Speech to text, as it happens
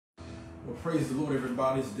Well, praise the Lord,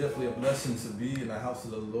 everybody. It's definitely a blessing to be in the house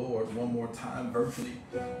of the Lord one more time, virtually,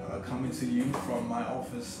 coming to you from my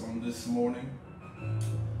office on this morning.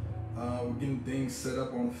 We're getting things set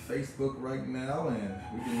up on Facebook right now, and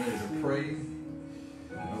we're getting ready to pray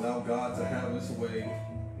and allow God to have His way.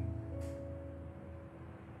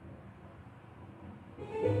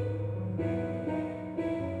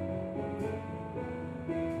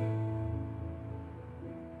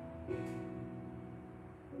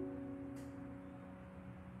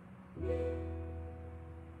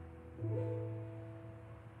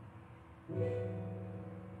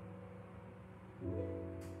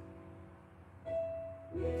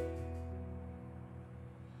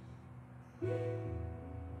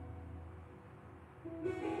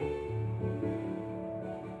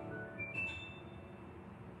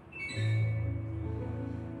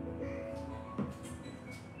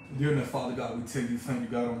 Dear and Father God, we thank you,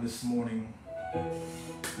 God, on this morning.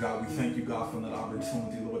 God, we thank you, God, for that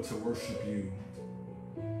opportunity, Lord, to worship you.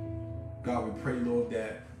 God, we pray, Lord,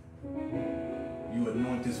 that you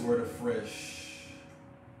anoint this word afresh.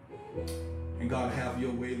 And God, have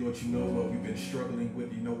your way, Lord. You know what we've been struggling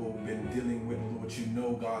with. You know what we've been dealing with, Lord. You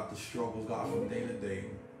know, God, the struggles, God, from day to day.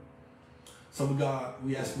 So, God,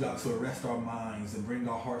 we ask you, God, to arrest our minds and bring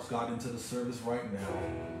our hearts, God, into the service right now.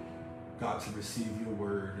 God, to receive your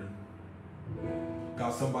word.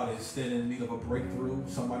 God, somebody is standing in need of a breakthrough.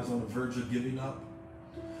 Somebody's on the verge of giving up.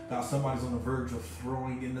 God, somebody's on the verge of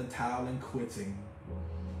throwing in the towel and quitting.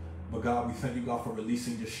 But God, we thank you, God, for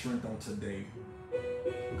releasing your strength on today.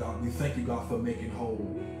 God, we thank you, God, for making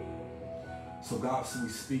whole. So God, so we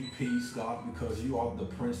speak peace, God, because you are the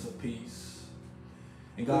Prince of Peace.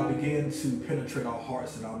 And God, begin to penetrate our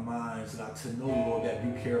hearts and our minds, God, to know, Lord, that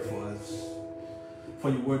you care for us. For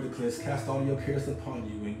your word declares, cast all your cares upon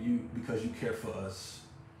you, and you, because you care for us.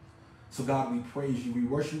 So God, we praise you. We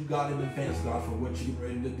worship you, God, in advance, God, for what you're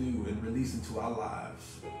ready to do and release into our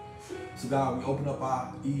lives. So God, we open up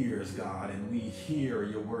our ears, God, and we hear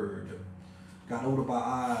your word. God, open up our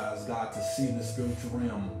eyes, God, to see in the spiritual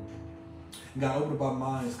realm. God, open up our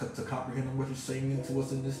minds to comprehend what you're saying into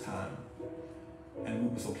us in this time. And we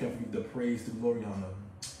will so carefully give the praise, the glory, honor.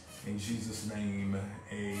 In Jesus' name,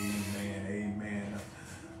 amen, amen.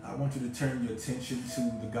 I want you to turn your attention to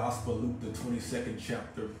the Gospel of Luke, the 22nd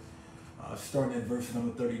chapter, starting at verse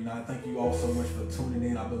number 39. Thank you all so much for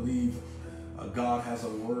tuning in. I believe God has a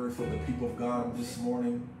word for the people of God this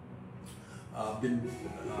morning. I've been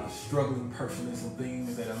struggling personally, some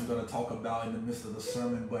things that I'm going to talk about in the midst of the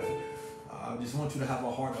sermon, but I just want you to have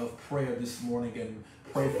a heart of prayer this morning and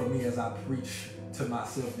pray for me as I preach to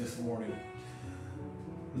myself this morning.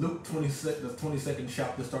 Luke 26, the 22nd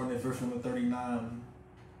chapter, starting at verse number 39.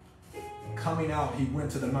 Coming out, he went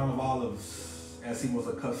to the Mount of Olives as he was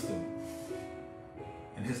accustomed,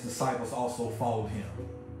 and his disciples also followed him.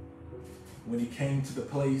 When he came to the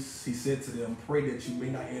place, he said to them, "Pray that you may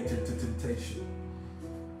not enter into temptation."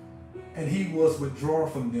 And he was withdrawn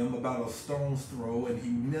from them about a stone's throw, and he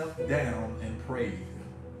knelt down and prayed,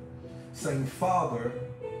 saying, "Father,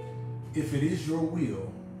 if it is your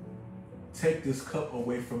will, take this cup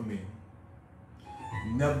away from me.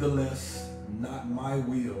 Nevertheless, not my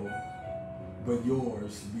will, but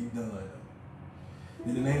yours be done."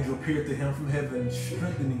 Then an angel appeared to him from heaven,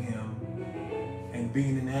 strengthening him, and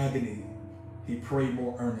being in agony, he prayed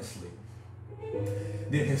more earnestly.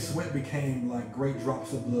 Then his sweat became like great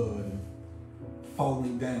drops of blood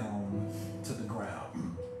falling down to the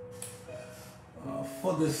ground.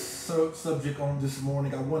 For this subject on this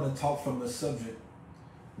morning, I want to talk from the subject,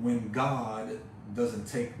 when God doesn't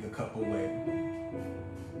take the cup away.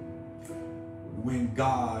 When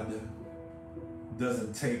God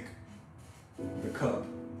doesn't take the cup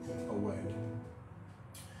away.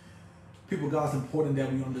 People, God, it's important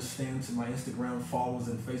that we understand, to my Instagram followers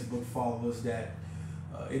and Facebook followers, that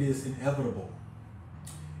it is inevitable,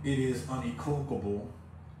 it is unequivocal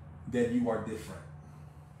that you are different.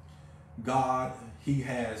 God, He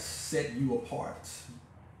has set you apart.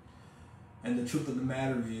 And the truth of the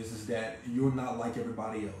matter is that you're not like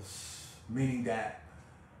everybody else, meaning that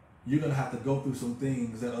you're going to have to go through some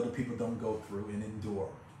things that other people don't go through and endure.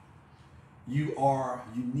 You are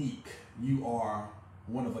unique. You are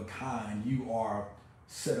one of a kind. You are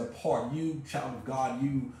set apart. You, child of God,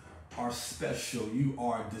 you are special. You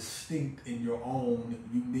are distinct in your own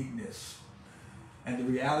uniqueness. And the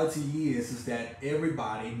reality is that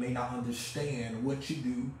everybody may not understand what you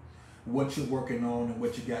do, what you're working on, and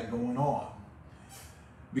what you got going on.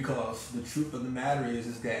 Because the truth of the matter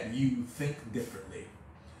is that you think differently.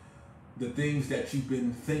 the things that you've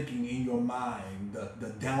been thinking in your mind,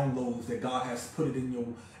 the downloads that God has put it in your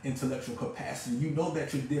intellectual capacity, you know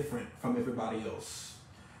that you're different from everybody else.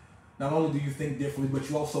 Not only do you think differently, but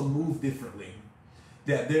you also move differently.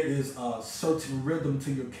 That there is a certain rhythm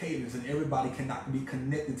to your cadence, and everybody cannot be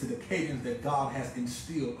connected to the cadence that God has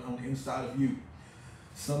instilled on the inside of you.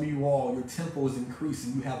 Some of you all, your tempo is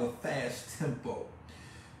increasing. You have a fast tempo.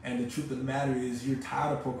 And the truth of the matter is you're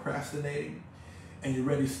tired of procrastinating, and you're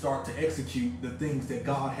ready to start to execute the things that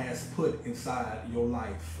God has put inside your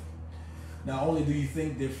life. Not only do you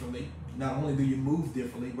think differently, not only do you move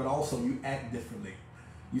differently, but also you act differently.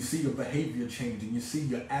 You see your behavior changing. You see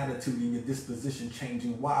your attitude and your disposition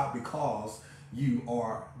changing. Why? Because you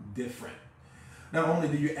are different. Not only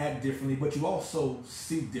do you act differently, but you also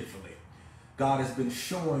see differently. God has been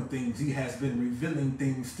showing things. He has been revealing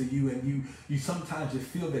things to you, and you sometimes you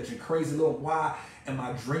feel that you're crazy. Lord, why am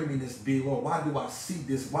I dreaming this big? Lord, why do I see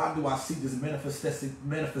this? Why do I see this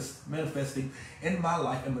manifesting in my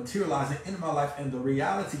life and materializing in my life? And the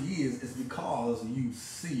reality is because you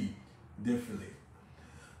see differently.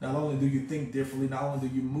 Not only do you think differently, not only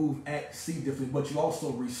do you move, act, see differently, but you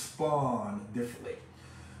also respond differently.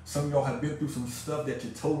 Some of y'all have been through some stuff that you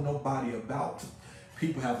told nobody about.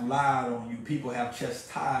 People have lied on you. People have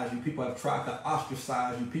chastised you. People have tried to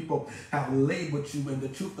ostracize you. People have labeled you. And the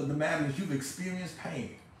truth of the matter is you've experienced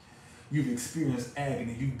pain. You've experienced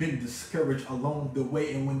agony. You've been discouraged along the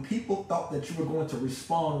way. And when people thought that you were going to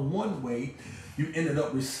respond one way, you ended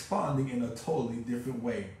up responding in a totally different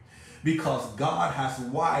way. Because God has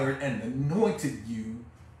wired and anointed you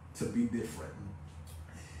to be different.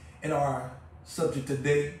 In our subject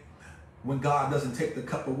today, when God doesn't take the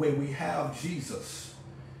cup away, we have Jesus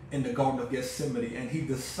in the Garden of Gethsemane, and he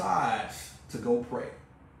decides to go pray.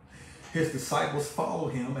 His disciples follow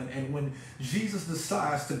him, and when Jesus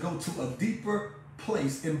decides to go to a deeper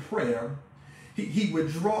place in prayer, he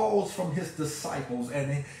withdraws from his disciples,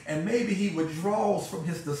 and maybe he withdraws from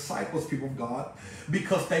his disciples, people of God,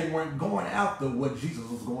 because they weren't going after what Jesus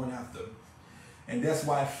was going after. And that's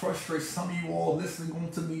why it frustrates some of you all listening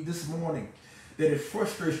on to me this morning, that it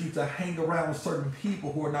frustrates you to hang around certain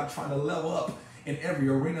people who are not trying to level up in every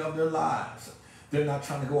arena of their lives. They're not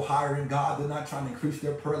trying to go higher in God. They're not trying to increase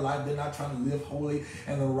their prayer life. They're not trying to live holy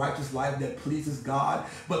and a righteous life that pleases God.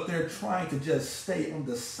 But they're trying to just stay on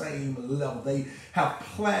the same level. They have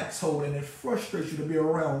plateaued, and it frustrates you to be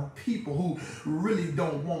around people who really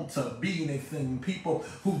don't want to be anything. People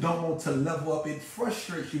who don't want to level up. It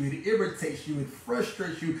frustrates you. It irritates you. It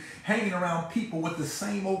frustrates you hanging around people with the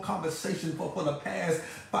same old conversation for the past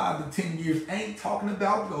 5 to 10 years. Ain't talking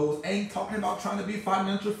about goals. Ain't talking about trying to be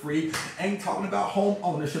financial free. Ain't talking about home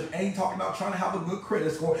ownership, ain't talking about trying to have a good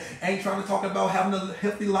credit score, ain't trying to talk about having a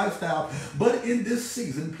healthy lifestyle. But in this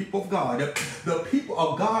season, people of God, the people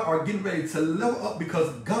of God are getting ready to level up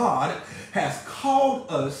because God has called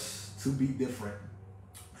us to be different.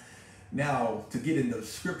 Now, to get into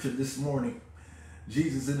scripture this morning,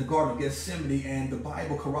 Jesus in the Garden of Gethsemane, and the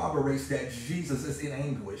Bible corroborates that Jesus is in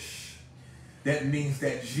anguish. That means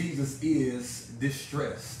that Jesus is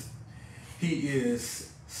distressed. He is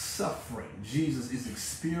suffering. Jesus is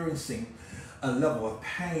experiencing a level of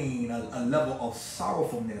pain, a level of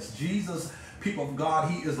sorrowfulness. Jesus, people of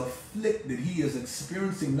God, he is afflicted. He is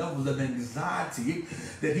experiencing levels of anxiety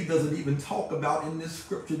that he doesn't even talk about in this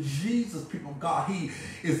scripture. Jesus, people of God, he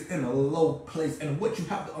is in a low place. And what you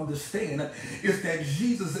have to understand is that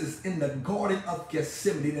Jesus is in the Garden of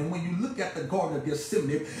Gethsemane. And when you look at the Garden of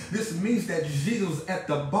Gethsemane, this means that Jesus is at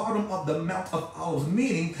the bottom of the Mount of Olives,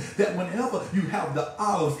 meaning that whenever you have the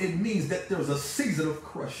olives, it means that there's a season of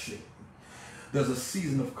crushing. There's a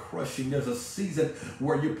season of crushing. There's a season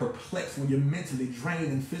where you're perplexed, when you're mentally drained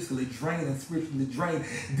and physically drained and spiritually drained.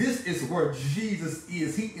 This is where Jesus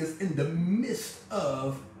is. He is in the midst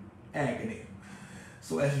of agony.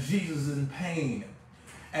 So as Jesus is in pain,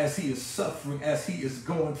 as he is suffering, as he is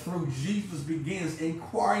going through, Jesus begins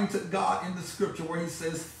inquiring to God in the scripture where he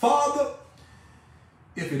says, Father,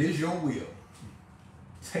 if it is your will,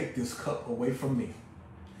 take this cup away from me.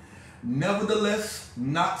 Nevertheless,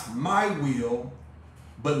 not my will,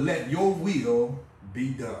 but let your will be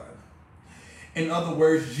done. In other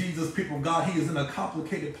words, Jesus, people of God, he is in a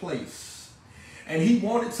complicated place. And he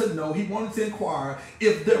wanted to know, he wanted to inquire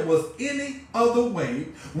if there was any other way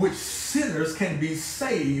which sinners can be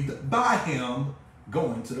saved by him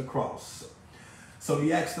going to the cross. So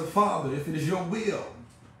he asked the Father, if it is your will,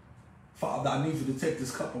 Father, I need you to take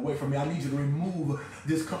this cup away from me. I need you to remove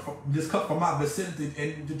this cup from my vicinity.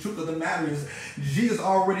 And the truth of the matter is, Jesus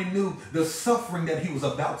already knew the suffering that he was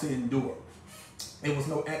about to endure. It was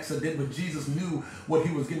no accident, but Jesus knew what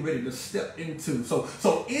he was getting ready to step into.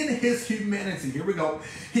 So in his humanity, here we go,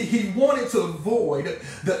 he wanted to avoid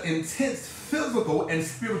the intense physical and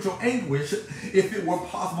spiritual anguish if it were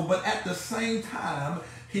possible, but at the same time,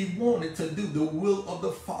 he wanted to do the will of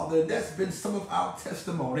the Father. And that's been some of our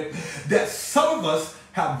testimony, that some of us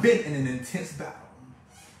have been in an intense battle.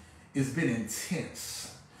 It's been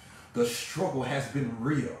intense. The struggle has been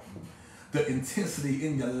real. The intensity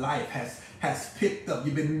in your life has picked up.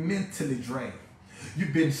 You've been mentally drained.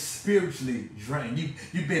 You've been spiritually drained.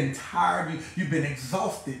 You've been tired. You've been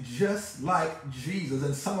exhausted, just like Jesus.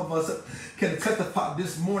 And some of us can testify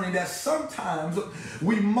this morning that sometimes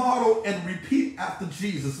we model and repeat after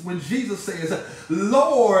Jesus. When Jesus says,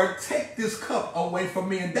 Lord, take this cup away from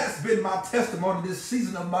me. And that's been my testimony this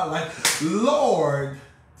season of my life. Lord,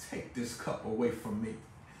 take this cup away from me.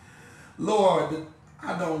 Lord,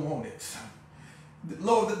 I don't want it.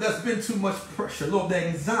 Lord, there's been too much pressure. Lord, the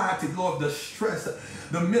anxiety, Lord, the stress,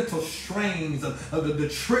 the mental strains, the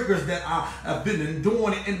triggers that I have been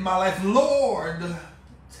enduring in my life. Lord,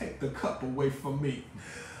 take the cup away from me.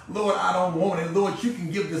 Lord, I don't want it. Lord, you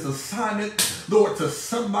can give this assignment, Lord, to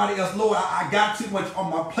somebody else. Lord, I got too much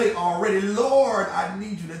on my plate already. Lord, I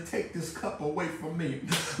need you to take this cup away from me.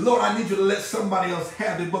 Lord, I need you to let somebody else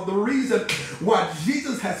have it. But the reason why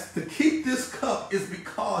Jesus has to keep this cup is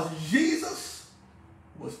because Jesus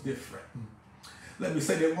was different. Let me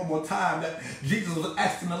say that one more time, that Jesus was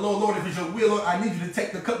asking the Lord, Lord, if it's your will, Lord, I need you to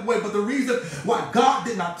take the cup away. But the reason why God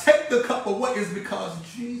did not take the cup away is because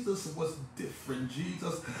Jesus was different.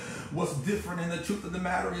 Jesus was different. And the truth of the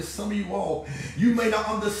matter is, some of you all, you may not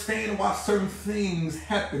understand why certain things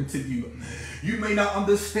happen to you. You may not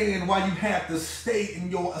understand why you have to stay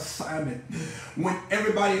in your assignment when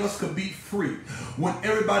everybody else could be free, when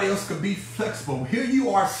everybody else could be flexible. Here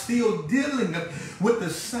you are still dealing with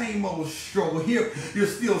the same old struggle. Here you're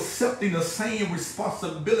still accepting the same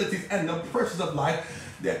responsibilities and the pressures of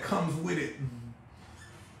life that comes with it.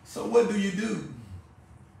 So what do you do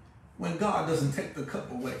when God doesn't take the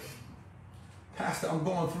cup away? Pastor,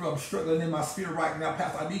 I'm struggling in my spirit right now.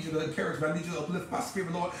 Pastor, I need you to encourage me. I need you to uplift my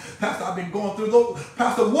spirit, Lord. Pastor, I've been going through, Lord.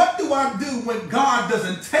 Pastor, what do I do when God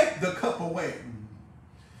doesn't take the cup away?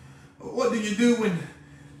 What do you do when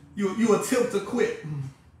you attempt to quit,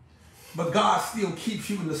 but God still keeps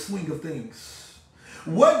you in the swing of things?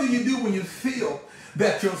 What do you do when you feel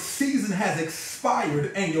that your season has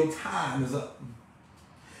expired and your time is up?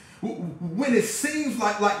 When it seems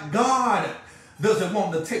like God doesn't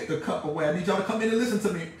want to take the cup away. I need y'all to come in and listen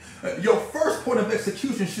to me. Your first point of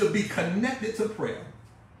execution should be connected to prayer.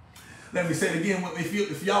 Let me say it again.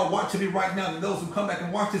 If y'all watching me right now, and those who come back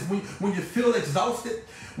and watch this, when you feel exhausted,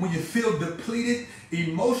 when you feel depleted,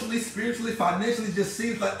 emotionally, spiritually, financially, just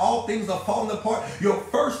seems like all things are falling apart, your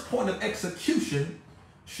first point of execution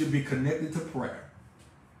should be connected to prayer.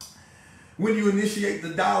 When you initiate the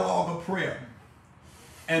dialogue of prayer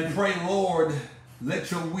and pray, Lord, let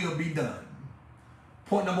your will be done.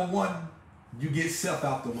 Point number one, you get self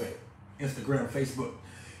out the way. Instagram, Facebook.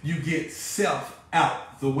 You get self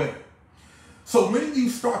out the way. So when you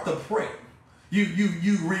start to pray,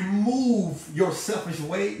 you remove your selfish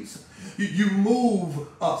ways. You move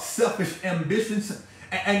selfish ambitions,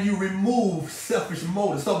 and you remove selfish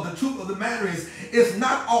motives. So the truth of the matter is, it's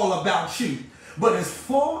not all about you, but it's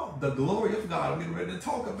for the glory of God. I'm getting ready to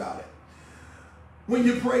talk about it. When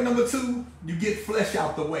you pray, number two, you get flesh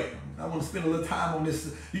out the way. I want to spend a little time on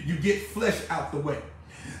this. You get flesh out the way.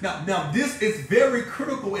 Now this is very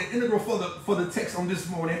critical and integral for the text on this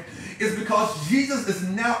morning, is because Jesus is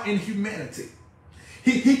now in humanity.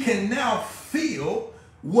 He can now feel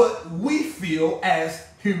what we feel as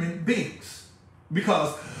human beings.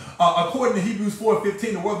 Because according to Hebrews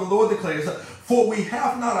 4:15, the word of the Lord declares, for we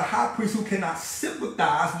have not a high priest who cannot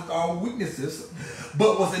sympathize with our weaknesses,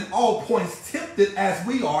 but was in all points tempted as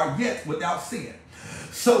we are, yet without sin.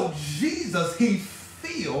 So Jesus, he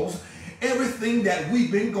feels everything that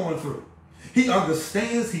we've been going through. He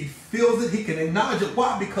understands, he feels it, he can acknowledge it.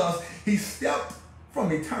 Why? Because he stepped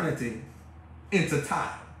from eternity into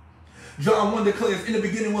time. John 1 declares, in the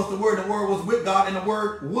beginning was the Word was with God, and the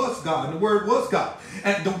Word was God, and the Word was God.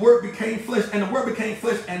 And the Word became flesh, and the Word became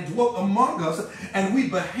flesh and dwelt among us, and we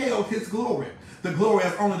beheld his glory. The glory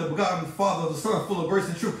as only the begotten Father of the Son, full of grace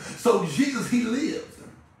and truth. So Jesus, he lived.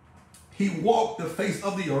 He walked the face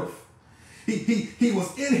of the earth. He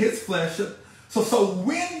was in his flesh. So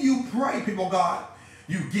when you pray, people of God,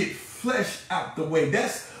 you get flesh out the way.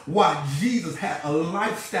 That's why Jesus had a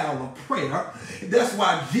lifestyle of prayer. That's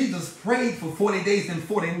why Jesus prayed for 40 days and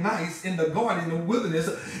 40 nights in the garden, in the wilderness,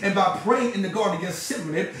 and by praying in the garden of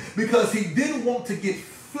Gethsemane, because he didn't want to get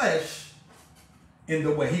flesh in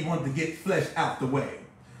the way. He wanted to get flesh out the way.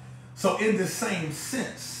 So in the same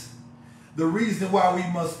sense, the reason why we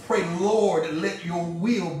must pray, Lord, let your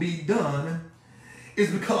will be done, is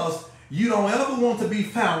because you don't ever want to be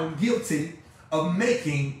found guilty of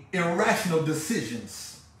making irrational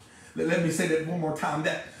decisions. Let me say that one more time.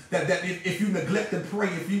 That if you neglect to pray,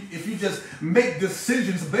 if you just make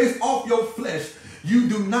decisions based off your flesh, you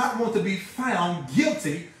do not want to be found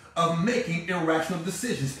guilty of making irrational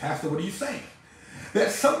decisions. Pastor, what are you saying?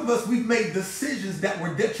 That some of us, we've made decisions that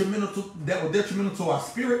were detrimental to our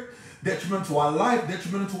spirit, detrimental to our life,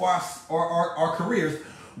 detrimental to our careers.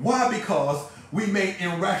 Why? Because we made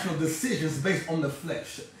irrational decisions based on the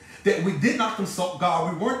flesh. That we did not consult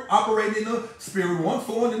God. We weren't operating in the spirit. We weren't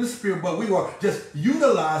flowing in the spirit, but we were just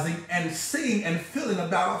utilizing and seeing and feeling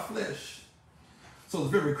about our flesh. So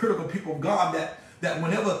it's very critical, people of God, that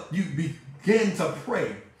whenever you begin to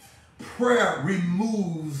pray, prayer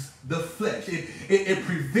removes the flesh. It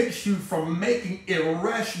prevents you from making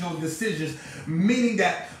irrational decisions, meaning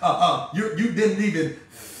that you didn't even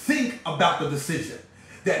think about the decision.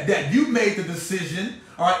 That you made the decision,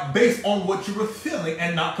 all right, based on what you were feeling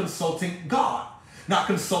and not consulting God, not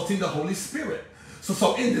consulting the Holy Spirit.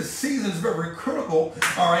 So in this season, it's very critical,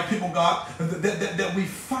 all right, people of God, that we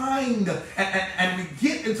find and we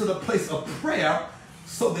get into the place of prayer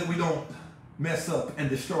so that we don't mess up and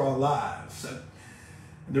destroy our lives. And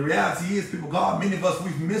the reality is, people of God, many of us,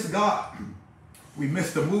 we've missed God. We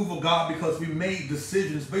missed the move of God because we made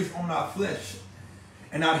decisions based on our flesh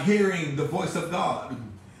and not hearing the voice of God.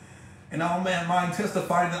 And I don't mind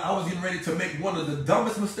testifying that I was getting ready to make one of the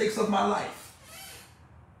dumbest mistakes of my life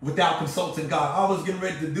without consulting God. I was getting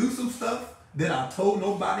ready to do some stuff that I told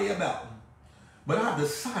nobody about. But I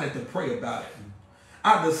decided to pray about it.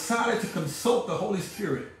 I decided to consult the Holy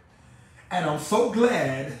Spirit. And I'm so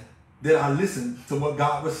glad that I listened to what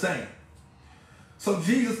God was saying. So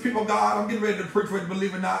Jesus, people of God, I'm getting ready to preach, whether you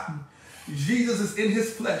believe it or not. Jesus is in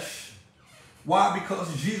his flesh. Why?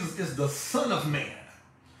 Because Jesus is the Son of Man.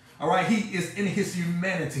 All right, he is in his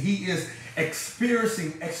humanity. He is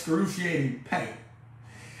experiencing excruciating pain.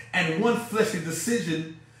 And one fleshly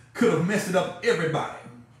decision could have messed it up everybody.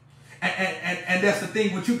 And that's the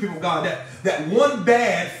thing with you people of God, that one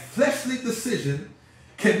bad fleshly decision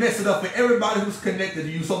can mess it up for everybody who's connected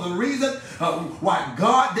to you. So the reason why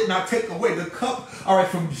God did not take away the cup, all right,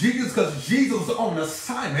 from Jesus, because Jesus was on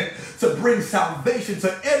assignment to bring salvation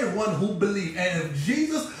to everyone who believed. And if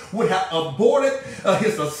Jesus would have aborted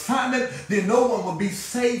his assignment, then no one would be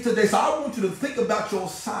saved today. So I want you to think about your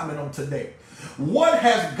assignment on today. What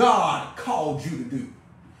has God called you to do?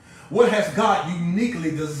 What has God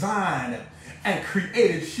uniquely designed and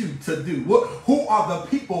created you to do? Who are the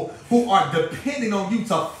people who are depending on you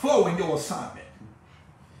to flow in your assignment?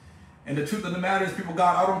 And the truth of the matter is, people,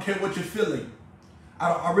 God, I don't care what you're feeling.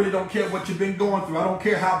 I really don't care what you've been going through. I don't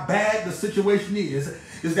care how bad the situation is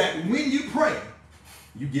that when you pray,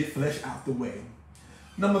 you get flesh out the way.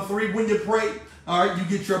 Number 3, when you pray, all right, you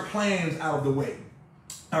get your plans out of the way.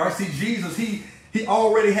 All right, see, Jesus, he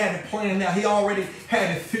already had it planned out. He already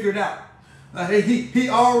had it figured out. He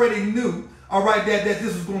already knew, all right, that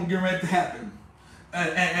this was going to get ready to happen.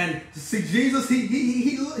 And see, Jesus,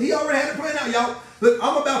 he already had it planned out, y'all. Look,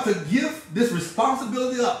 I'm about to give this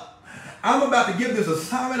responsibility up. I'm about to give this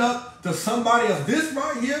assignment up to somebody else. This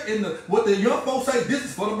right here, what the young folks say, this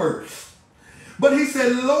is for the birds. But he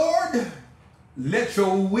said, Lord, let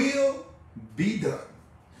your will be done.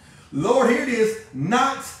 Lord, here it is,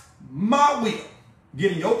 not my will.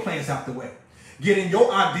 Getting your plans out the way. Getting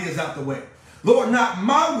your ideas out the way. Lord, not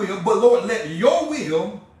my will, but Lord, let your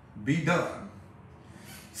will be done.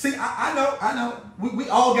 See, I know. We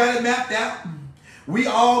all got it mapped out. We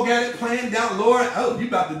all got it planned out. Lord, oh, you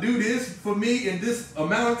about to do this for me in this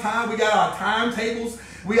amount of time. We got our timetables.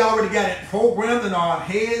 We already got it programmed in our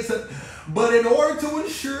heads. But in order to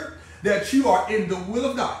ensure that you are in the will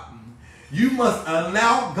of God, you must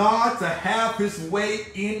allow God to have his way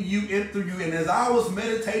in you and through you. And as I was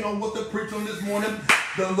meditating on what the preacher on this morning,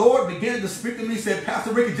 the Lord began to speak to me. He said,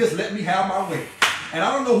 Pastor Ricky, just let me have my way. And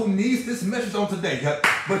I don't know who needs this message on today,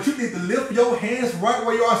 but you need to lift your hands right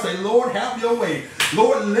where you are. Say, Lord, have your way.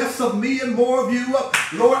 Lord, less of me and more of you.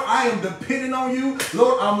 Lord, I am depending on you.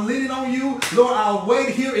 Lord, I'm leaning on you. Lord, I'll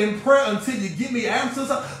wait here in prayer until you give me answers.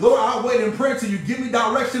 Lord, I'll wait in prayer until you give me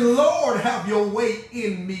direction. Lord, have your way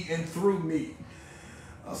in me and through me.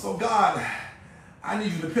 So God, I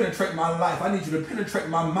need you to penetrate my life. I need you to penetrate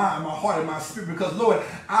my mind, my heart, and my spirit. Because, Lord,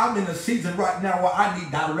 I'm in a season right now where I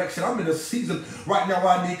need direction. I'm in a season right now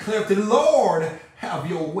where I need clarity. Lord, have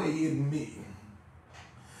your way in me.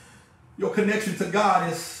 Your connection to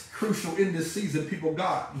God is crucial in this season, people of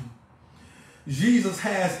God. Jesus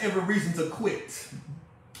has every reason to quit.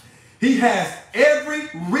 He has every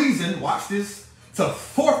reason, watch this, to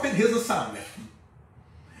forfeit his assignment.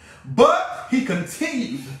 But he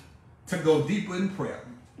continued to go deeper in prayer.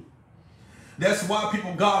 That's why,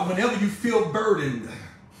 people of God, whenever you feel burdened,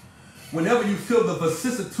 whenever you feel the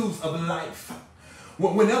vicissitudes of life,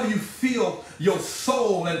 whenever you feel your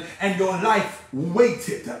soul and your life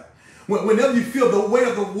weighted, whenever you feel the weight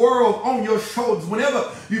of the world on your shoulders, whenever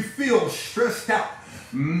you feel stressed out,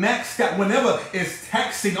 maxed out, whenever it's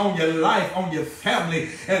taxing on your life, on your family,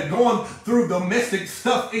 and going through domestic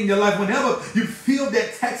stuff in your life, whenever you feel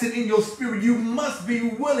that taxing in your spirit, you must be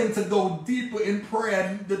willing to go deeper in prayer.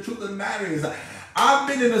 And the truth of the matter is, I've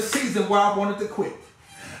been in a season where I wanted to quit.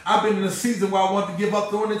 I've been in a season where I want to give up,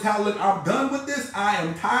 throwing the towel. Look, I'm done with this. I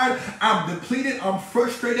am tired. I'm depleted. I'm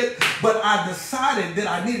frustrated. But I decided that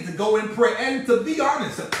I needed to go and pray. And to be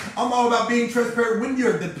honest, I'm all about being transparent. When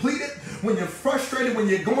you're depleted, when you're frustrated, when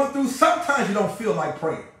you're going through, sometimes you don't feel like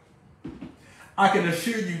praying. I can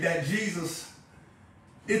assure you that Jesus,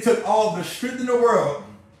 it took all the strength in the world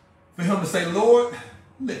for him to say, Lord,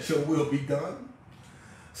 let your will be done.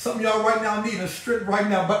 Some of y'all right now need a strength right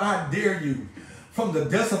now, but I dare you, from the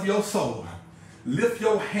depths of your soul, lift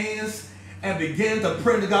your hands and begin to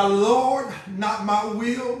pray to God, Lord, not my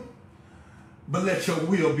will, but let your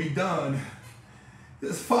will be done.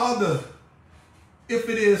 This, Father, if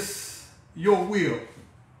it is your will,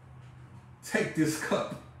 take this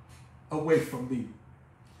cup away from me.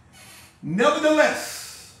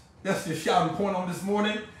 Nevertheless, that's the shouting point on this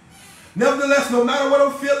morning. Nevertheless, no matter what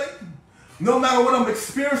I'm feeling, no matter what I'm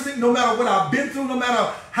experiencing, no matter what I've been through, no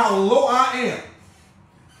matter how low I am,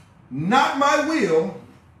 not my will,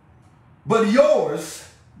 but yours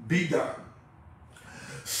be done.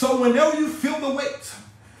 So whenever you feel the weight,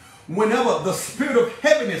 whenever the spirit of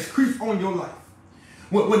heaviness creeps on your life,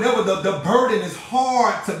 whenever the burden is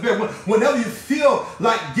hard to bear, whenever you feel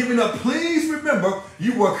like giving up, please remember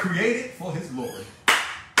you were created for his glory.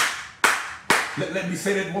 Let me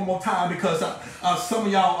say that one more time, because some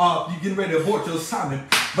of y'all, you're getting ready to abort your assignment.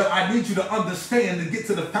 But I need you to understand and get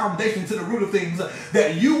to the foundation, to the root of things,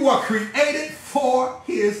 that you were created for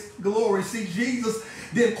his glory. See, Jesus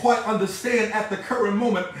didn't quite understand at the current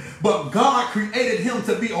moment, but God created him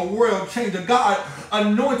to be a world changer. God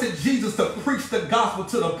anointed Jesus to preach the gospel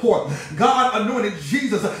to the poor. God anointed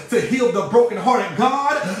Jesus to heal the brokenhearted.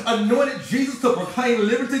 God anointed Jesus to proclaim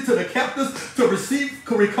liberty to the captives, to receive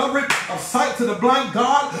recovery of sight to the blind.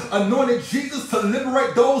 God anointed Jesus to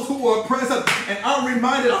liberate those who were oppressed. And I'm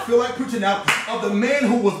reminded, I feel like preaching now, of the man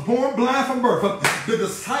who was born blind from birth. The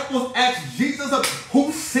disciples asked Jesus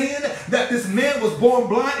who sinned that this man was born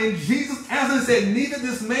blind, and Jesus answered, said, neither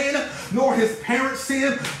this man nor his parents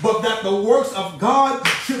sinned, but that the works of God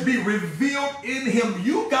should be revealed in him.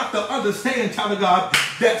 You got to understand, child of God,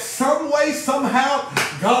 that some way, somehow,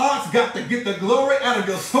 God's got to get the glory out of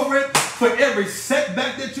your story. For every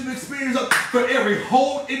setback that you've experienced, for every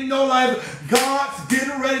hole in your life, God's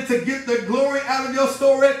getting ready to get the glory out of your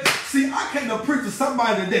story. See, I came to preach to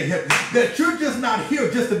somebody today that you're just not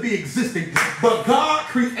here just to be existing, but God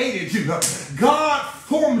created you. God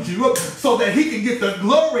formed you so that he can get the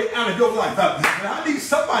glory out of your life. And I need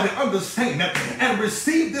somebody to understand that and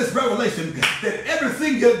receive this revelation, that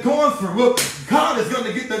everything you're going through, God is going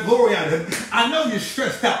to get the glory out of it. I know you're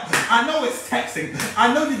stressed out. I know it's taxing.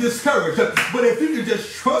 I know you're discouraged. But if you can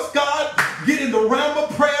just trust God, get in the realm of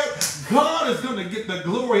prayer, God is going to get the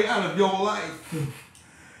glory out of your life.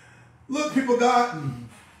 Look, people of God,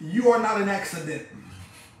 you are not an accident.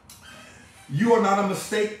 You are not a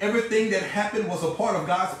mistake. Everything that happened was a part of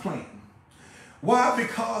God's plan. Why?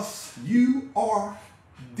 Because you are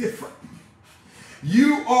different.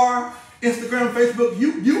 You are Instagram, Facebook.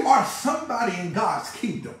 You are somebody in God's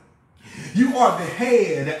kingdom. You are the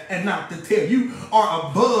head and not the tail. You are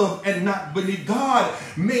above and not beneath. God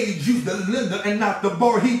made you the lender and not the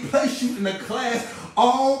borrower. He placed you in a class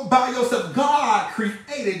all by yourself. God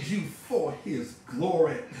created you for his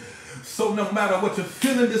glory. So no matter what you're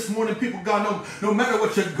feeling this morning, people, God, no matter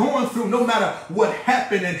what you're going through, no matter what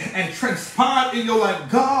happened and transpired in your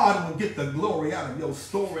life, God will get the glory out of your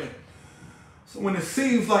story. So when it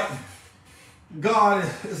seems like God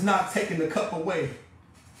is not taking the cup away,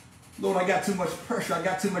 Lord, I got too much pressure, I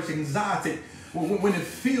got too much anxiety. When it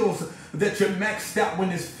feels that you're maxed out, when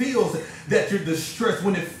it feels that you're distressed,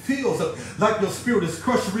 when it feels like your spirit is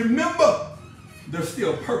crushed, remember, there's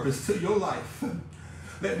still purpose to your life.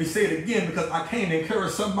 Let me say it again, because I can't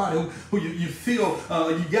encourage somebody who you feel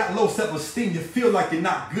you got low self-esteem, you feel like you're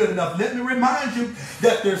not good enough. Let me remind you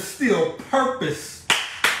that there's still purpose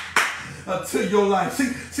to your life.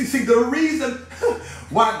 See, the reason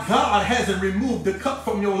why God hasn't removed the cup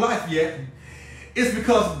from your life yet is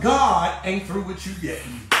because God ain't through with you yet.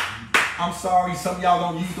 I'm sorry, some of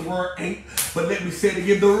y'all don't use the word ain't, but let me say it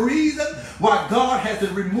again. The reason why God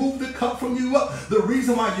hasn't removed the cup from you, the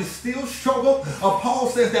reason why you still struggle, Paul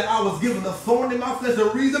says that I was given a thorn in my flesh.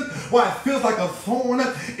 The reason why it feels like a thorn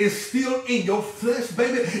is still in your flesh,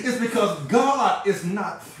 baby, is because God is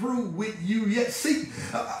not through with you yet. See,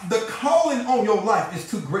 the calling on your life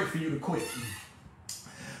is too great for you to quit.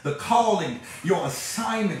 The calling, your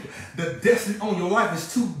assignment, the destiny on your life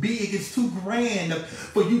is too big, it's too grand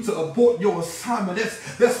for you to abort your assignment.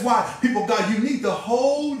 That's why, people, God, you need to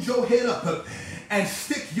hold your head up and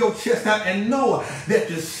stick your chest out and know that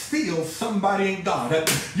you're still somebody in God.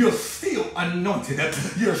 You're still anointed.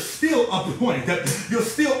 You're still appointed. You're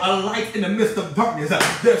still a light in the midst of darkness.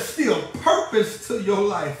 There's still purpose to your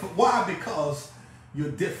life. Why? Because you're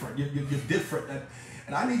different. You're different.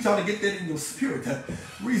 And I need y'all to get that in your spirit. The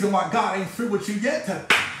reason why God ain't through with you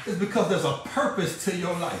yet is because there's a purpose to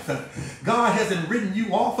your life. God hasn't written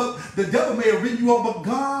you off. The devil may have written you off, but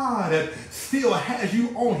God still has you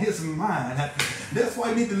on his mind. That's why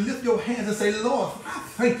you need to lift your hands and say, Lord, I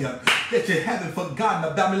thank you that you haven't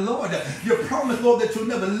forgotten about me, Lord. You promised, Lord, that you'll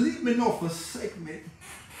never leave me nor forsake me.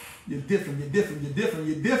 You're different, you're different, you're different,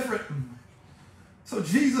 you're different. So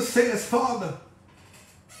Jesus says, Father,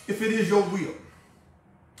 if it is your will,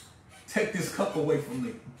 take this cup away from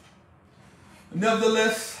me.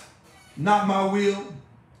 Nevertheless, not my will,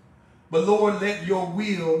 but Lord, let your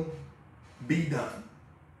will be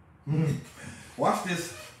done. Watch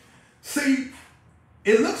this. See,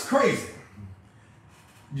 it looks crazy.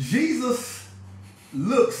 Jesus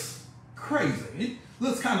looks crazy. He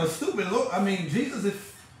looks kind of stupid. Look, I mean, Jesus,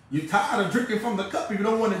 if you're tired of drinking from the cup, if you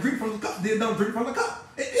don't want to drink from the cup, then don't drink from the cup.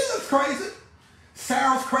 It looks crazy.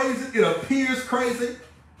 Sounds crazy. It appears crazy.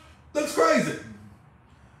 Looks crazy.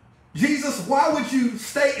 Jesus, why would you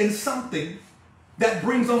stay in something that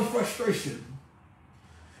brings on frustration?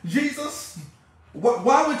 Jesus,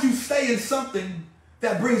 why would you stay in something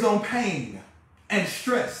that brings on pain and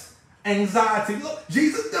stress, anxiety? Look,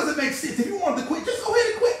 Jesus, doesn't make sense. If you want to quit, just go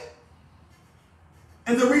ahead and quit.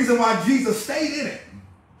 And the reason why Jesus stayed in it,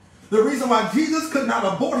 the reason why Jesus could not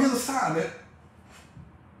abort his assignment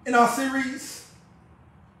in our series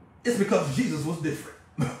is because Jesus was different.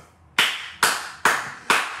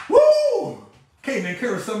 Came to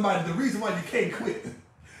encourage somebody. The reason why you can't quit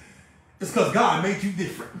is because God made you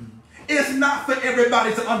different. It's not for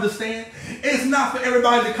everybody to understand. It's not for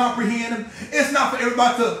everybody to comprehend. It's not for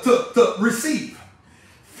everybody to receive.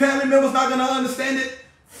 Family members not going to understand it.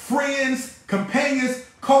 Friends, companions,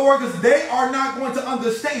 co-workers, they are not going to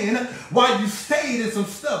understand why you stayed in some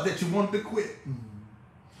stuff that you wanted to quit.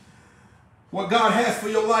 What God has for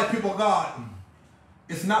your life, people of God,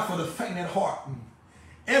 it's not for the faint at heart.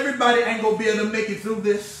 Everybody ain't going to be able to make it through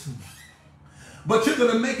this. But you're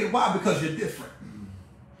going to make it. Why? Because you're different.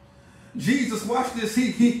 Jesus, watch this.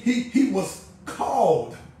 He was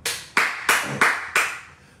called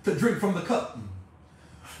to drink from the cup.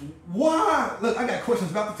 Why? Look, I got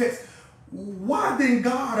questions about the text. Why didn't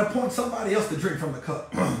God appoint somebody else to drink from the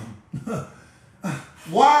cup?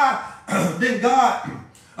 Why didn't God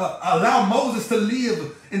allow Moses to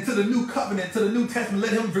live into the new covenant, to the New Testament,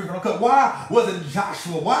 let him drink from the cup? Why wasn't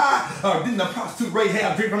Joshua? Why didn't the prostitute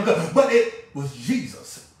Rahab drink from the cup? But it was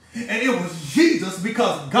Jesus. And it was Jesus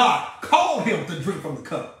because God called him to drink from the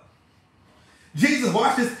cup. Jesus,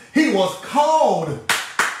 watch this, he was called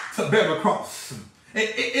to bear the cross.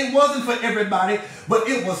 It wasn't for everybody, but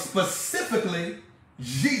it was specifically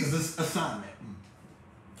Jesus' assignment.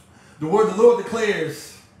 The word of the Lord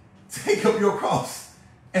declares, take up your cross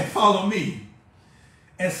and follow me.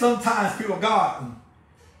 And sometimes, people of God,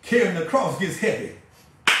 carrying the cross gets heavy.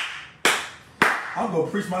 I'm going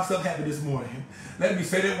to preach myself happy this morning. Let me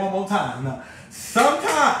say that one more time. Now,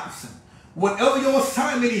 sometimes, whatever your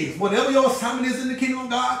assignment is, whatever your assignment is in the kingdom of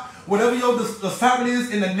God, whatever your assignment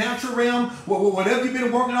is in the natural realm, whatever you've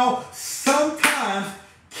been working on, sometimes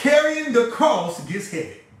carrying the cross gets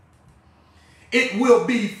heavy. It will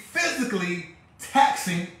be physically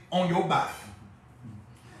taxing on your body.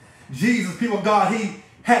 Jesus, people of God, he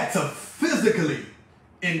had to physically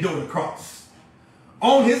endure the cross.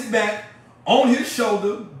 On his back, on his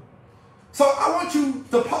shoulder. So I want you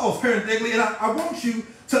to pause parenthetically, and I want you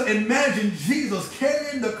to imagine Jesus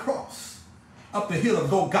carrying the cross up the hill of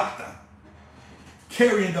Golgotha,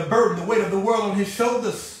 carrying the burden, the weight of the world on his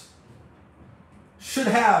shoulders. Should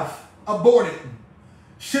have aborted,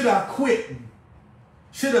 should have quit,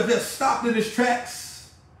 should have just stopped in his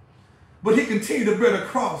tracks, but he continued to bear the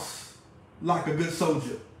cross like a good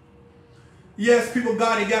soldier. Yes, people of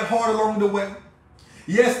God, it got hard along the way.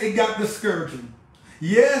 Yes, it got discouraging.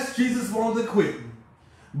 Yes, Jesus wanted to quit.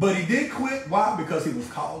 But he did quit. Why? Because he was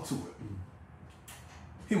called to it.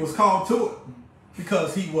 He was called to it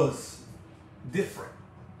because he was different.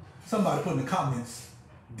 Somebody put in the comments,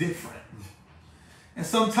 different. And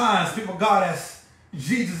sometimes people, God, as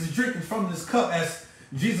Jesus is drinking from this cup, as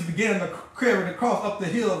Jesus began to carry the cross up the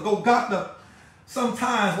hill of Golgotha,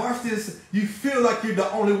 sometimes, watch this, you feel like you're the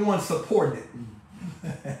only one supporting it.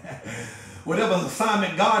 Whatever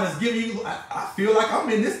assignment God has given you, I feel like I'm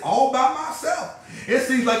in this all by myself. It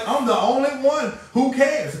seems like I'm the only one who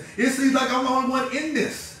cares. It seems like I'm the only one in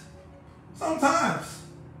this. Sometimes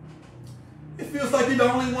it feels like you're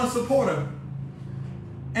the only one supporter.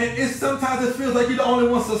 And sometimes it feels like you're the only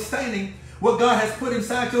one sustaining what God has put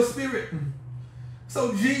inside your spirit.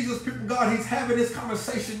 So Jesus, people, God, he's having this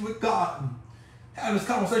conversation with God. Having this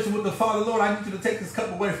conversation with the Father. Lord, I need you to take this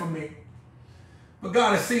cup away from me. But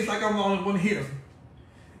God, it seems like I'm the only one here.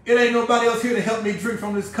 It ain't nobody else here to help me drink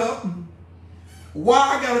from this cup. Why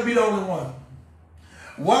I gotta be the only one?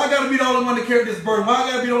 Why I gotta be the only one to carry this burden? Why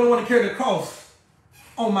I gotta be the only one to carry the cross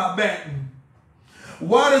on my back?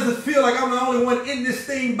 Why does it feel like I'm the only one in this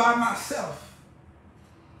thing by myself?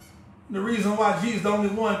 The reason why Jesus is the only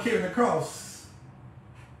one carrying the cross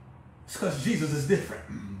is because Jesus is different.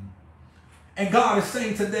 And God is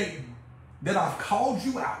saying today that I've called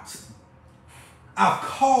you out. I've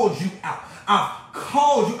called you out. I've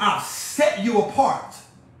called you. I've set you apart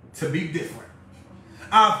to be different.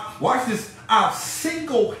 Watch this. I've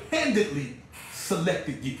single-handedly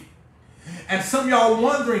selected you. And some of y'all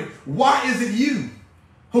wondering, why is it you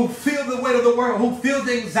who feel the weight of the world, who feel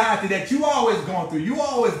the anxiety that you always going through, you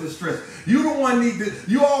always distressed, you the one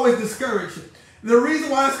you always discouraged? The reason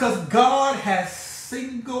why is because God has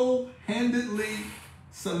single-handedly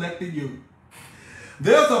selected you.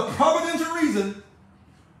 There's a providential reason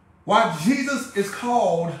why Jesus is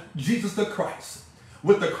called Jesus the Christ,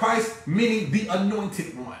 with the Christ meaning the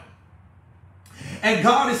anointed one. And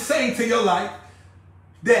God is saying to your life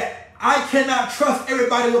that I cannot trust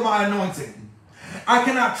everybody with my anointing. I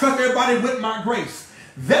cannot trust everybody with my grace.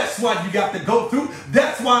 That's why you got to go through.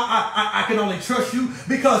 That's why I can only trust you,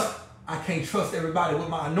 because I can't trust everybody with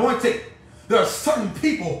my anointing. There are certain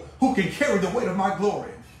people who can carry the weight of my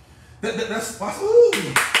glory. That's why.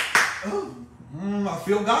 I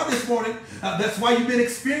feel God this morning. That's why you've been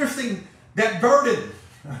experiencing that burden.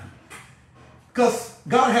 Because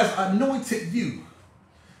God has anointed you.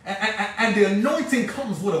 And the anointing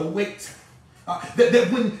comes with a weight. That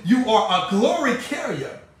when you are a glory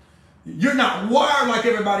carrier, you're not wired like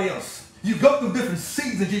everybody else. You go through different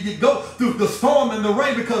seasons. You go through the storm and the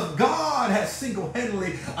rain because God has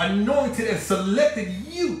single-handedly anointed and selected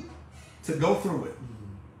you to go through it.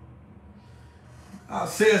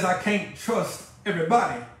 Says I can't trust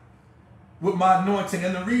everybody with my anointing.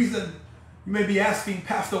 And the reason you may be asking,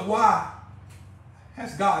 Pastor, why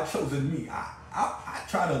has God chosen me? I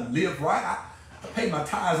try to live right. I pay my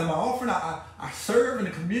tithes and my offering. I serve in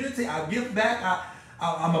the community. I give back.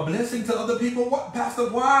 I'm a blessing to other people. What, Pastor,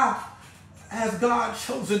 why has God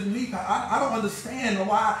chosen me? I don't understand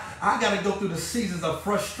why I got to go through the seasons of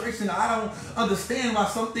frustration. I don't understand why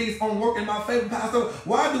some things don't work in my favor, Pastor.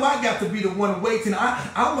 Why do I got to be the one waiting?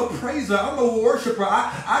 I'm a praiser. I'm a worshiper.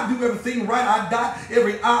 I do everything right. I dot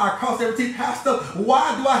every I. I cross every T. Pastor,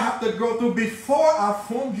 why do I have to go through? Before I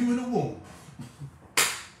formed you in the womb,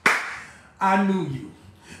 I knew you.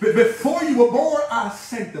 But before you were born, I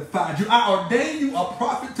sanctified you. I ordained you a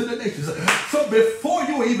prophet to the nations. So before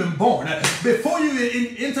you were even born, before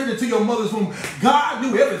you entered into your mother's womb, God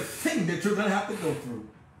knew everything that you're going to have to go through.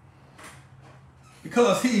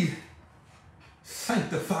 Because he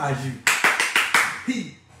sanctified you.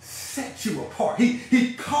 He set you apart.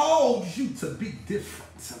 He called you to be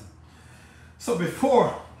different. So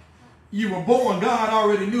before you were born, God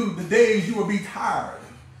already knew the days you would be tired.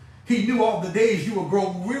 He knew all the days you will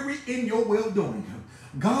grow weary in your well-doing.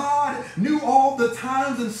 God knew all the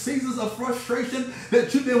times and seasons of frustration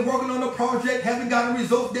that you've been working on a project, haven't gotten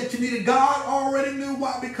results that you needed. God already knew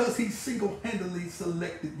why, because he single-handedly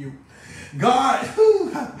selected you. God,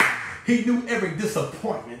 he knew every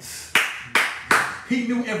disappointment. He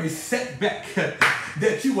knew every setback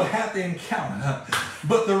that you would have to encounter.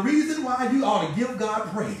 But the reason why you ought to give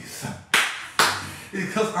God praise is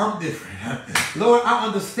because I'm different. Lord, I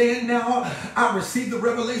understand now. I received the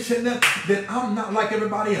revelation that I'm not like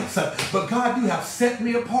everybody else. But God, you have set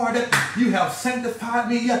me apart. You have sanctified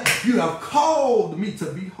me. You have called me to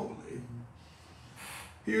be holy.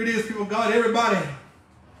 Here it is, people of God. Everybody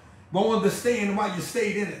won't understand why you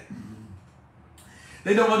stayed in it.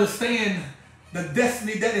 They don't understand the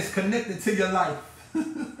destiny that is connected to your life.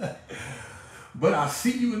 but I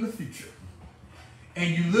see you in the future. And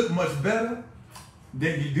you look much better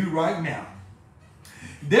than you do right now.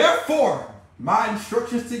 Therefore, my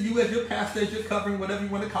instructions to you as your pastor, as your covering, whatever you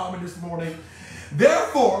want to call me this morning,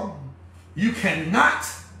 therefore, you cannot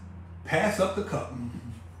pass up the cup.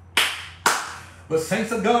 But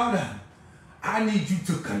saints of God, I need you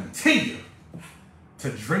to continue to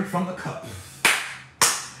drink from the cup.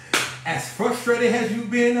 As frustrated as you've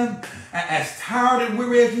been, as tired and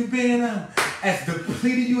weary as you've been, as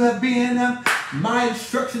depleted you have been, my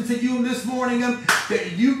instruction to you this morning,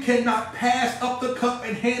 that you cannot pass up the cup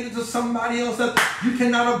and hand it to somebody else. You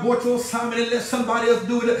cannot abort your assignment and let somebody else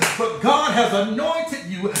do it. But God has anointed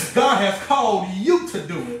you. God has called you to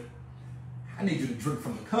do it. I need you to drink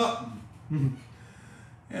from the cup.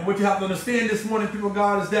 And what you have to understand this morning, people of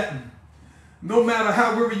God, is that no matter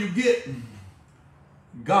how weary you get,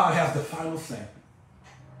 God has the final say.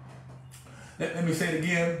 Let me say it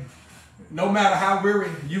again. No matter how weary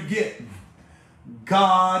you get,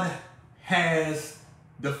 God has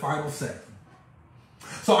the final say.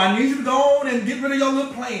 So I need you to go on and get rid of your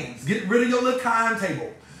little plans. Get rid of your little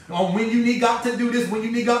timetable on when you need God to do this, when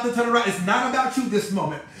you need God to turn around. It's not about you this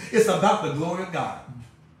moment. It's about the glory of God.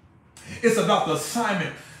 It's about the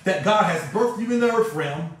assignment that God has birthed you in the earth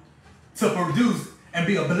realm to produce and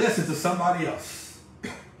be a blessing to somebody else.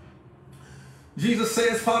 Jesus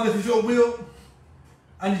says, Father, if it's your will,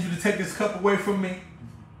 I need you to take this cup away from me.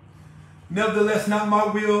 Nevertheless, not my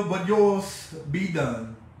will, but yours be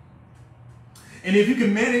done. And if you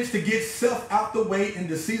can manage to get self out the way in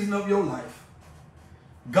the season of your life,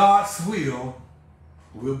 God's will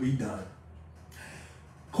be done.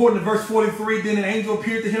 According to verse 43, then an angel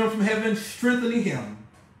appeared to him from heaven, strengthening him.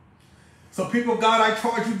 So people of God, I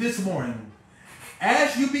charge you this morning,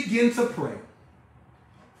 as you begin to pray,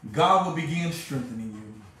 God will begin strengthening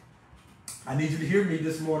you. I need you to hear me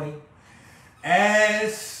this morning.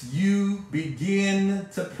 As you begin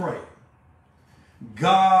to pray,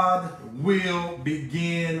 God will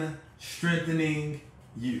begin strengthening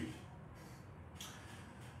you.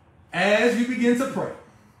 As you begin to pray,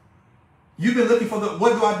 you've been looking for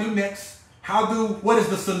what do I do next? What is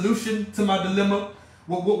the solution to my dilemma?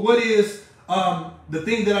 What is the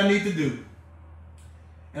thing that I need to do?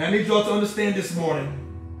 And I need you all to understand this morning,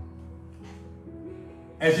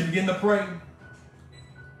 as you begin to pray,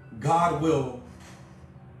 God will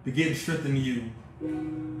begin strengthening you.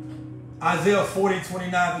 Isaiah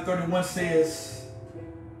 40:29-31 says,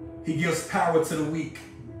 He gives power to the weak,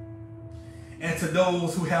 and to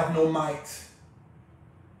those who have no might,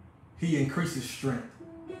 He increases strength.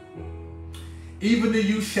 Even the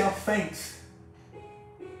youth shall faint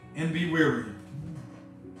and be weary,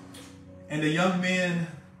 and the young men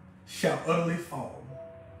shall utterly fall.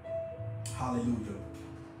 Hallelujah.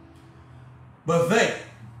 But they,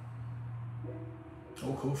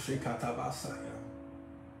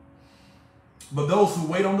 but those who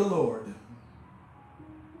wait on the Lord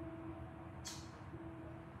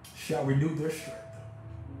shall renew their strength.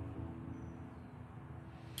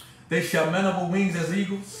 They shall mount up with wings as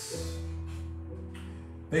eagles.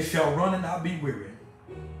 They shall run and not be weary.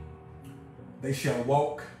 They shall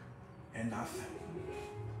walk and not faint.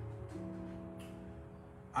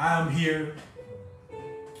 I am here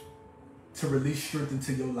to release strength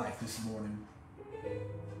into your life this morning.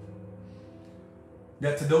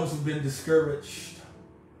 That to those who've been discouraged,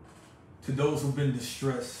 to those who've been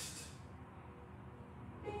distressed,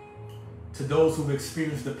 to those who've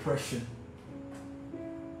experienced depression,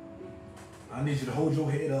 I need you to hold your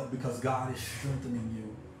head up, because God is strengthening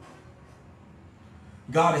you.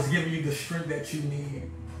 God is giving you the strength that you need.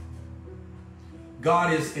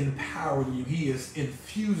 God is empowering you. He is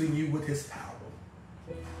infusing you with His power.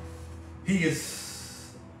 He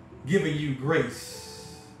is giving you grace.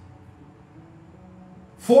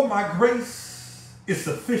 For my grace is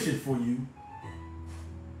sufficient for you,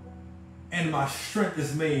 and my strength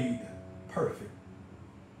is made perfect.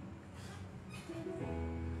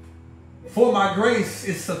 For my grace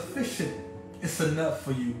is sufficient. It's enough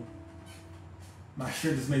for you. My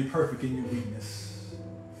strength is made perfect in your weakness.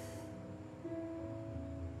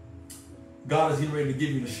 God is getting ready to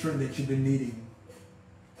give you the strength that you've been needing.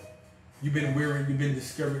 You've been weary, you've been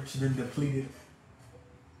discouraged, you've been depleted.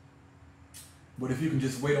 But if you can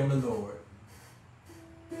just wait on the Lord,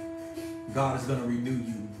 God is going to renew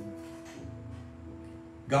you.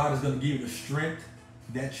 God is going to give you the strength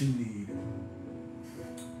that you need.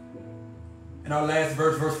 And our last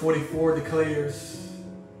verse, verse 44, declares,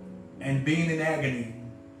 and being in agony,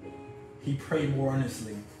 he prayed more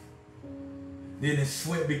earnestly. Then his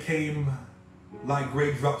sweat became like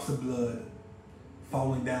great drops of blood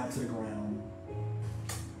falling down to the ground.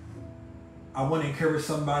 I want to encourage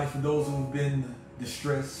somebody, for those who've been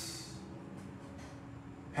distressed,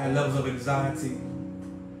 had levels of anxiety.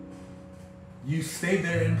 You stay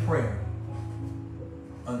there in prayer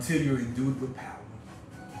until you're endued with power.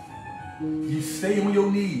 You stay on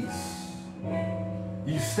your knees.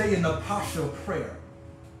 You stay in the posture of prayer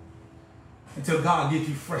until God gives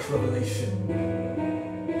you fresh revelation.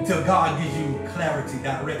 Until God gives you clarity,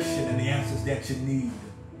 direction, and the answers that you need.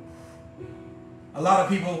 A lot of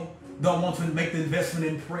people don't want to make the investment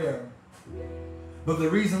in prayer. But the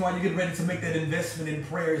reason why you get ready to make that investment in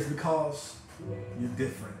prayer is because you're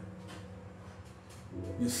different.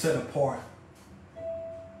 You're set apart.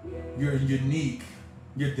 You're unique.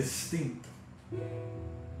 You're distinct.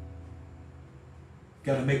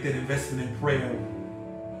 Got to make that investment in prayer.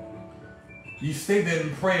 You stay there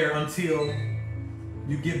in prayer until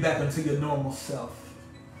you get back into your normal self.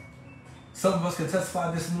 Some of us can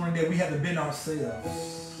testify this morning that we haven't been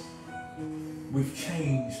ourselves. We've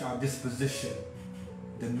changed our disposition.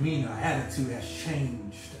 Demeanor, attitude has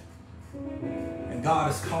changed. And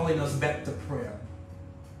God is calling us back to prayer.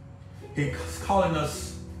 He's calling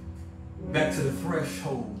us back to the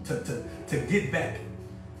threshold, to get back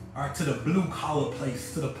to the blue collar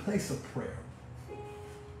place, to the place of prayer.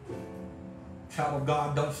 Child of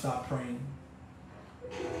God, don't stop praying.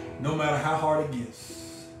 No matter how hard it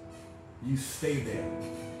gets, you stay there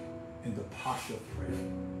in the posture of prayer.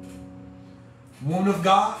 Woman of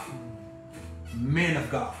God, men of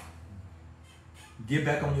God, get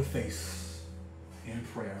back on your face in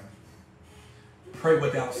prayer. Pray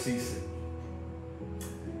without ceasing.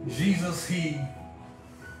 Jesus, he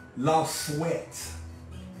lost sweat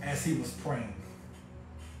as he was praying.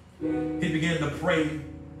 He began to pray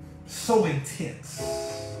so intense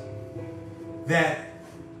that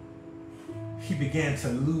he began to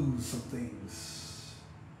lose some things.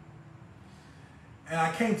 And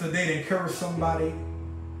I came today to encourage somebody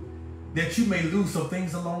that you may lose some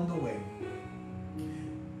things along the way.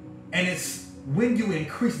 And it's when you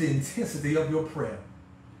increase the intensity of your prayer,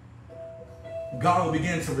 God will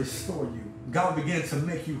begin to restore you. God will begin to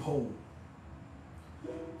make you whole.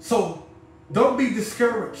 So don't be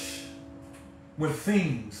discouraged when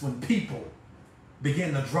things, when people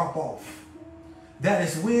begin to drop off. That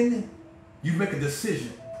is when you make a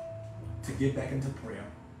decision to get back into prayer.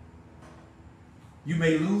 You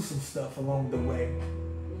may lose some stuff along the way.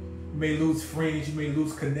 You may lose friends. You may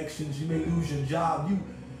lose connections. You may lose your job.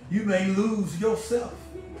 You may lose yourself.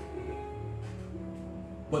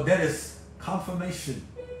 But that is confirmation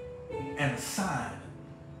and a sign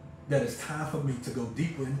that it's time for me to go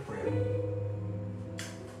deeper in prayer.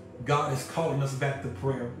 God is calling us back to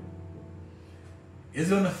prayer. It's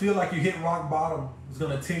going to feel like you hit rock bottom. It's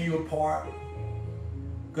going to tear you apart.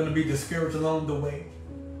 Going to be discouraged along the way.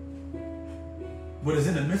 But it's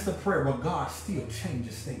in the midst of prayer where God still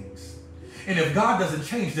changes things. And if God doesn't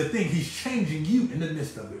change the thing, he's changing you in the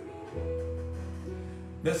midst of it.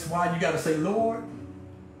 That's why you got to say, Lord,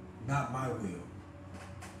 not my will,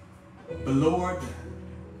 but Lord,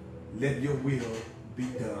 let your will be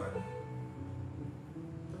done.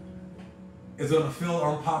 It's going to feel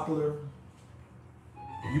unpopular.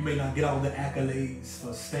 You may not get all the accolades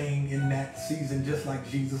for staying in that season just like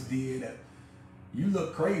Jesus did. You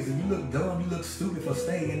look crazy, you look dumb, you look stupid for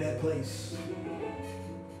staying in that place.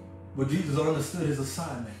 But Jesus understood his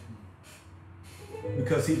assignment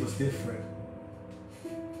because he was different.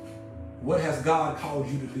 What has God called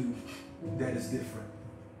you to do that is different?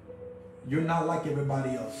 You're not like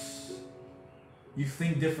everybody else. You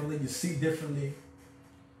think differently, you see differently,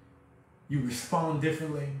 you respond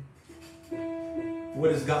differently.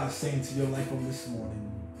 What is God saying to your life on this morning?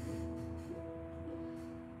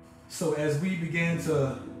 So as we begin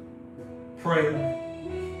to pray,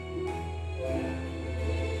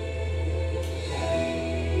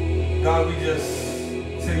 God, we just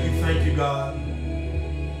tell you thank you, God.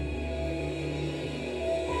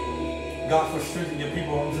 God, for strengthening your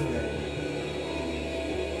people on today.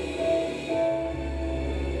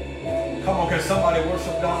 Come on, can somebody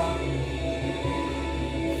worship God?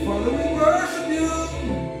 Father, we worship you.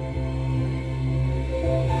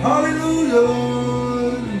 Hallelujah,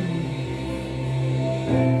 Lord.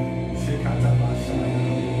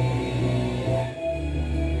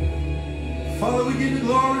 Father, we give you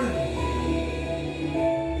glory.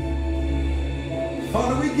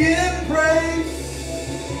 Father, we give you praise.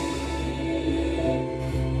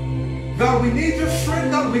 God, we need your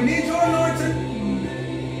strength. God, we need your anointing.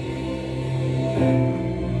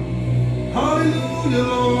 Hallelujah,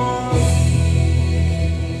 Lord.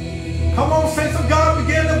 Come on, saints of God,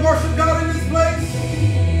 begin to worship God in this place.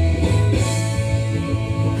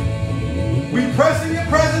 We press in your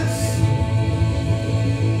presence.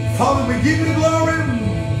 Father, we give you the glory.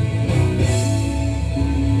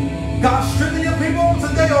 God, strengthen your people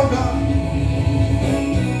today, oh God.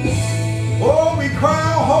 Oh, we cry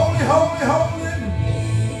out, holy, holy,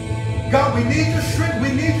 holy. God, we need your strength. We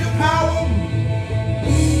need your power.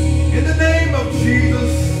 In the name of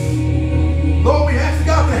Jesus. Lord, we ask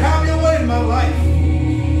God to have your way in my life.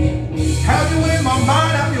 Have your way in my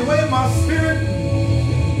mind. Have your way in my spirit.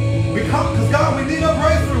 Because God, we need a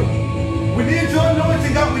breakthrough. We need your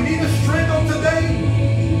anointing, God. We need a strength on today.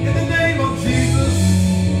 In the name of Jesus.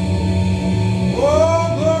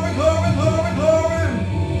 Oh, glory, glory, glory, glory.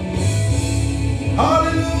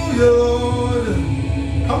 Hallelujah, Lord.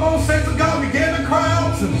 Come on, saints of God, begin to cry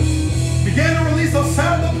out. Begin to release a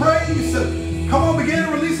sound of praise. Come on, begin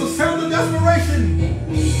to release a sound of desperation.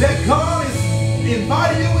 That God is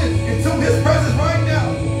inviting you into his presence right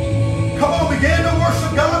now. Come on, begin to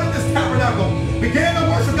worship God in this tabernacle. Begin to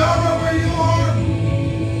worship God right where you are.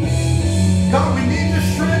 God, we need your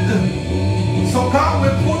strength. So God,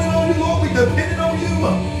 we're pulling on you, Lord. We're depending on you.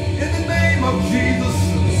 In the name of Jesus,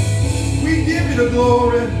 we give you the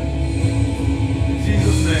glory. In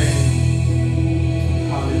Jesus' name.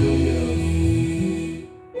 Hallelujah.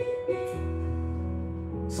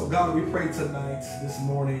 So God, we pray tonight, this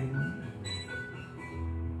morning,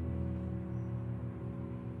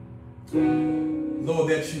 Lord,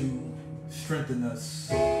 that you strengthen us.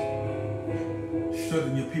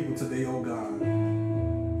 Strengthen your people today, oh God.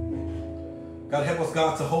 God, help us,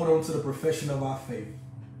 God, to hold on to the profession of our faith.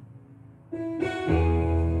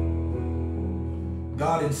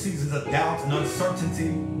 God, in seasons of doubt and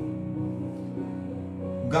uncertainty,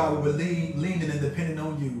 God, we will leaning and depending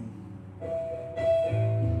on you.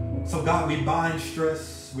 So God, we bind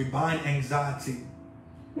stress, we bind anxiety.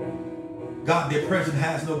 God, depression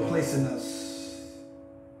has no place in us.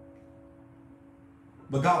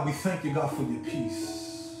 But God, we thank you, God, for your peace.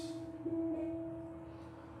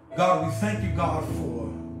 God, we thank you, God,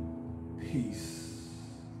 for peace.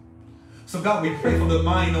 So God, we pray for the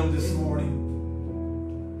mind on this morning.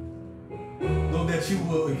 Lord, that you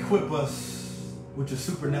will equip us with your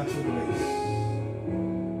supernatural grace.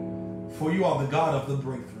 For you are the God of the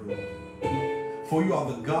breakthrough. For you are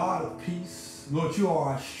the God of peace. Lord, you are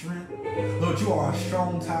our strength. Lord, you are our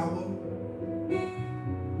strong tower.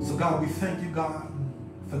 So God, we thank you, God,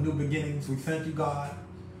 for new beginnings. We thank you, God,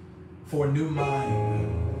 for a new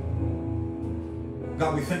mind.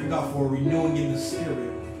 God, we thank you, God, for a renewing in the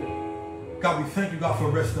spirit. God, we thank you, God, for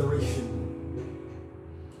restoration.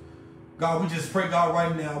 God, we just pray, God,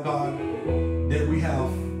 right now, God, that we have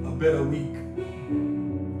a better week.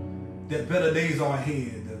 That better days are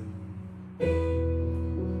ahead.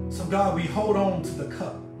 So God, we hold on to the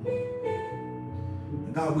cup.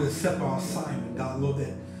 And God, we accept our assignment, God, Lord,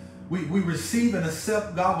 that we receive and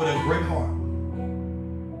accept, God, with a great heart.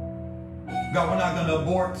 God, we're not going to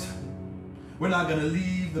abort. We're not going to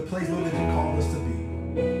leave the place, Lord, that you called us to be.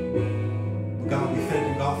 But God, we thank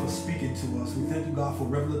you, God, for speaking to us. We thank you, God, for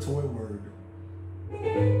revelatory word.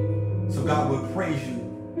 So God, we'll praise you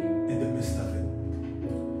in the midst of it.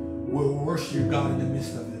 We'll worship you, God, in the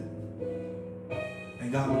midst of it.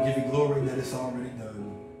 And God will give you glory that it's already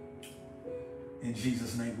done. In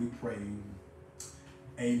Jesus' name we pray.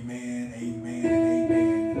 Amen, amen, and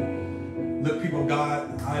amen. Look, people of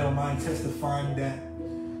God, I don't mind testifying that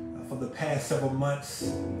for the past several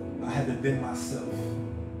months, I haven't been myself.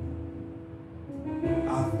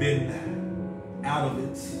 I've been out of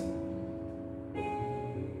it.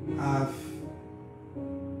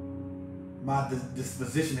 My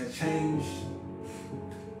disposition had changed.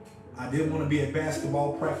 I didn't want to be at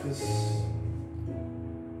basketball practice.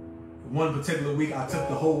 One particular week, I took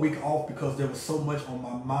the whole week off because there was so much on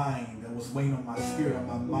my mind that was weighing on my spirit, on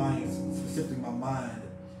my mind, specifically my mind.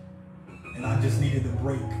 And I just needed a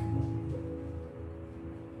break.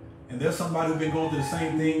 And there's somebody who's been going through the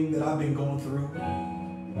same thing that I've been going through.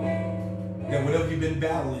 That whatever you've been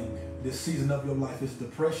battling this season of your life is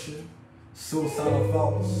depression, suicidal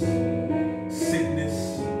thoughts,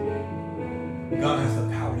 sickness. God has the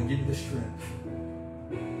power to give you the strength.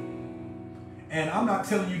 And I'm not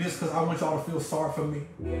telling you this because I want y'all to feel sorry for me.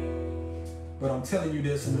 But I'm telling you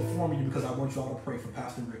this and informing you because I want y'all to pray for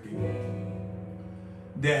Pastor Ricky.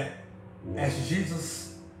 That as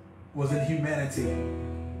Jesus was in humanity,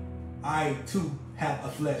 I too have a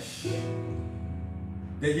flesh.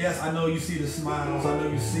 That yes, I know you see the smiles, I know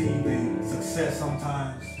you see the success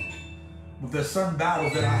sometimes, but there's certain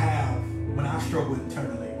battles that I have when I struggle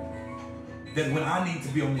internally. That when I need to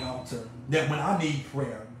be on the altar, that when I need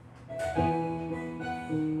prayer,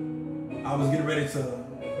 I was getting ready to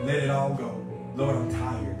let it all go. Lord, I'm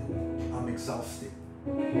tired. I'm exhausted.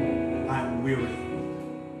 I'm weary.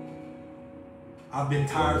 I've been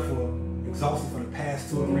tired exhausted for the past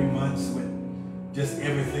 2 or 3 months with just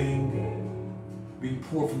everything being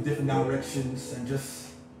poured from different directions and just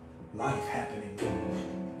life happening.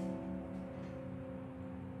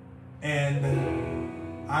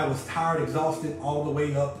 And I was tired, exhausted all the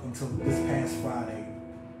way up until this past Friday.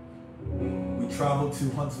 We traveled to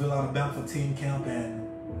Huntsville, Alabama for team camp, and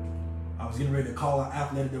I was getting ready to call our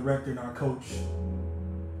athletic director and our coach.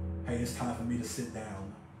 Hey, it's time for me to sit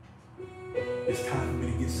down. It's time for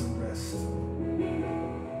me to get some rest.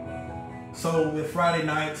 So with Friday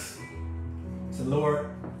nights, I said, Lord,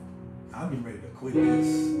 I'm getting ready to quit this.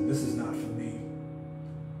 This is not for me.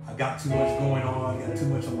 I got too much going on. I got too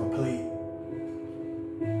much on my plate.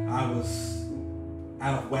 I was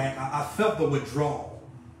out of whack. I felt the withdrawal.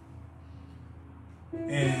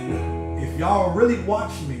 And if y'all really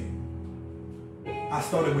watch me, I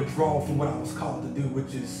started withdrawal from what I was called to do,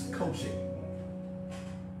 which is coaching.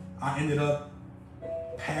 I ended up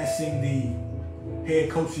passing the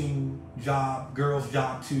head coaching job, girls'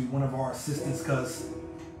 job, to one of our assistants because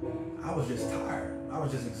I was just tired. I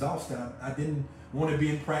was just exhausted. I didn't want to be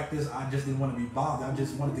in practice. I just didn't want to be bothered. I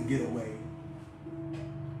just wanted to get away.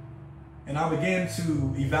 And I began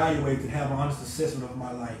to evaluate and have an honest assessment of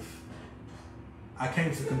my life. I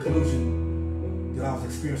came to the conclusion that I was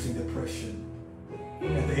experiencing depression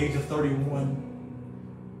at the age of 31.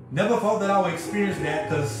 Never thought that I would experience that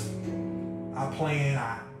because I plan,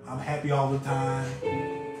 I'm happy all the time.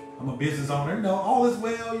 I'm a business owner. You know, all is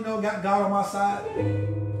well, you know, got God on my side.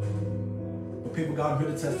 But people got here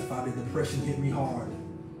to testify that depression hit me hard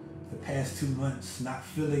the past 2 months, not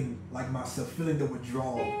feeling like myself, feeling the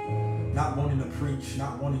withdrawal, not wanting to preach,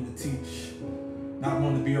 not wanting to teach, not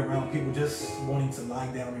wanting to be around people, just wanting to lie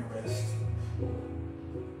down and rest.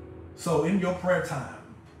 So in your prayer time,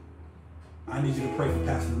 I need you to pray for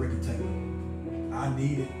Pastor Ricky Taylor. I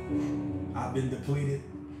need it. I've been depleted.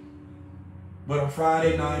 But on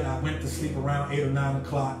Friday night, I went to sleep around 8 or 9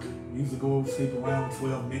 o'clock. Usually go to sleep around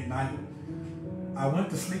 12 midnight. I went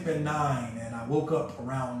to sleep at 9 and I woke up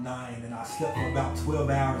around 9 and I slept for about 12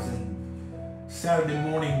 hours. And Saturday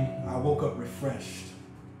morning, I woke up refreshed.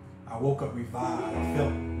 I woke up revived. I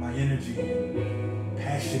felt my energy and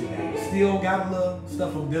passion back. Still got a little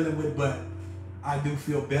stuff I'm dealing with, but I do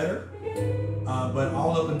feel better. But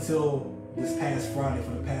all up until this past Friday,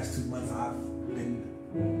 for the past 2 months, I've been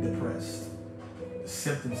depressed. The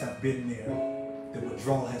symptoms have been there. The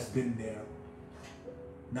withdrawal has been there.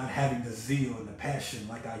 Not having the zeal and the passion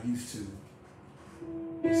like I used to.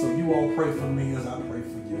 So you all pray for me as I pray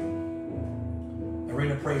for you.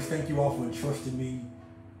 Arena Praise, thank you all for entrusting me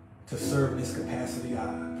to serve in this capacity.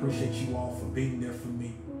 I appreciate you all for being there for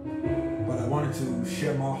me. But I wanted to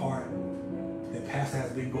share my heart that Pastor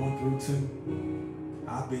has been going through too.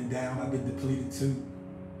 I've been down, I've been depleted too.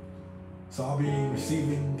 So I'll be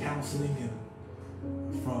receiving counseling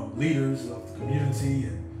and from leaders of the community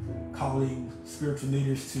and calling spiritual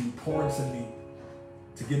leaders to pour into me,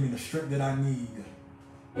 to give me the strength that I need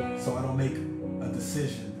so I don't make a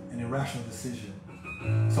decision, an irrational decision.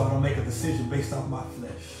 So I don't make a decision based off my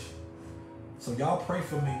flesh. So y'all pray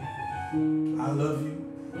for me. I love you.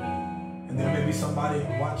 And there may be somebody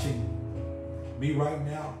watching me right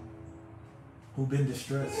now who've been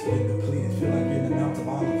distressed, been depleted, feel like you're in the Mount of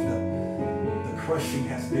Olives. The crushing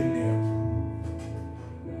has been there.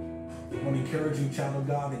 I want to encourage you, child of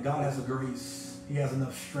God, that God has a grace. He has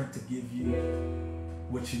enough strength to give you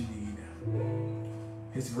what you need.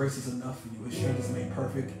 His grace is enough for you. His strength is made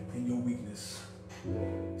perfect in your weakness.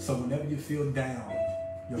 So whenever you feel down,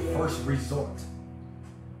 your first resort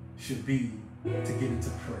should be to get into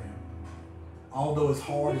prayer. Although it's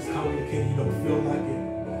hard, it's complicated, you don't feel like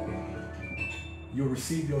it, you'll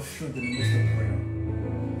receive your strength in the midst of prayer.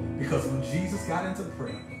 Because when Jesus got into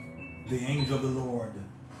prayer, the angel of the Lord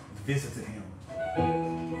visited him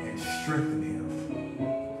and strengthened him.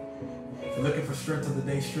 If you're looking for strength of the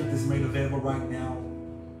day, strength is made available right now.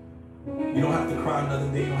 You don't have to cry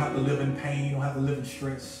another day. You don't have to live in pain. You don't have to live in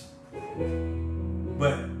stress.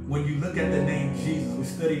 But when you look at the name Jesus, we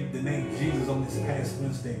studied the name Jesus on this past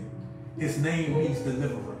Wednesday. His name means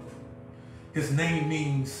deliverer. His name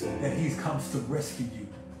means that he comes to rescue you.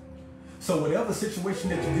 So whatever situation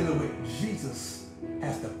that you're dealing with, Jesus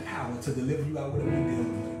has the power to deliver you out of whatever you're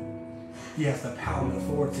dealing with. He has the power and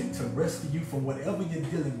authority to rescue you from whatever you're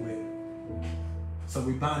dealing with. So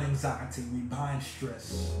we bind anxiety, we bind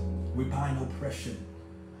stress, we bind oppression.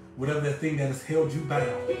 Whatever that thing that has held you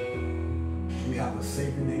bound, we have a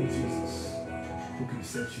Savior named Jesus who can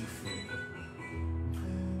set you free.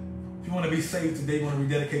 If you want to be saved today, you want to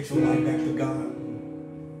rededicate your life back to God,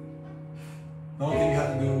 the only thing you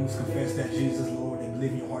have to do is confess that Jesus is Lord and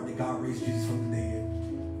believe in your heart that God raised Jesus from the dead,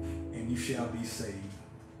 and you shall be saved.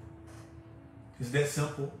 It's that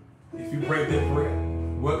simple. If you pray that prayer,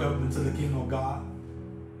 welcome into the kingdom of God.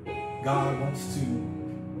 God wants to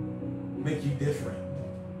make you different.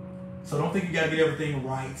 So don't think you got to get everything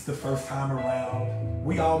right the first time around.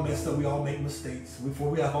 We all mess up. We all make mistakes.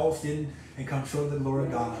 We have all sinned and come short of the glory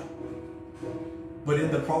of God. But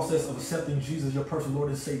in the process of accepting Jesus, your personal Lord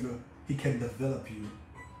and Savior, he can develop you.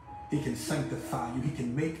 He can sanctify you. He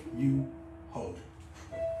can make you whole.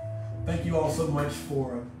 Thank you all so much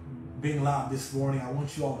for being live this morning. I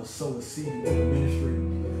want you all to sow a seed into the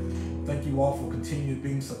ministry. Thank you all for continuing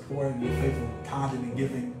being supportive and faithful, tithing and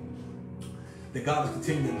giving. That God is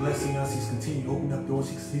continuing blessing us. He's continuing to open up doors.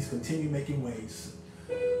 He's continuing making ways.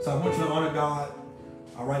 So I want you to honor God,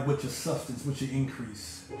 all right, with your substance, with your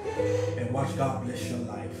increase. And watch God bless your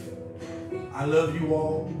life. I love you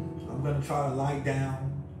all. I'm going to try to lie down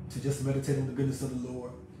to just meditate on the goodness of the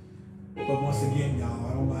Lord. But once again, y'all,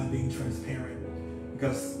 I don't mind being transparent,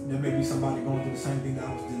 because there may be somebody going through the same thing that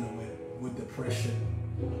I was dealing with depression,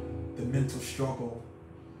 the mental struggle.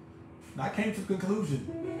 And I came to the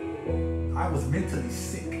conclusion, I was mentally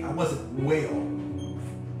sick. I wasn't well.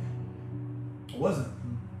 I wasn't.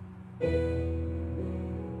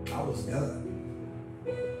 I was done.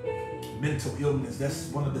 Mental illness, that's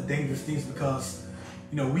one of the dangerous things, because,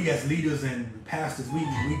 you know, we as leaders and pastors, we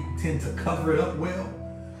tend to cover it up well.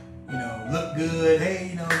 You know, look good, hey,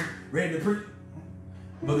 you know, ready to preach.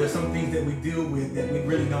 But there's some things that we deal with that we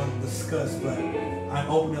really don't discuss. But I'm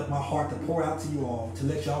opening up my heart to pour out to you all, to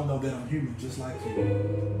let y'all know that I'm human just like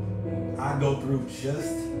you. I go through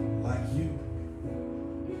just like you.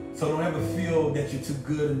 So don't ever feel that you're too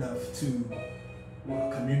good enough to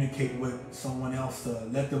communicate with someone else, to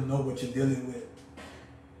let them know what you're dealing with.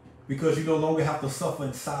 Because you no longer have to suffer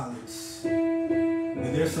in silence.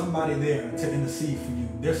 And there's somebody there to intercede for you.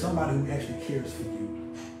 There's somebody who actually cares for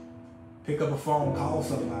you. Pick up a phone, call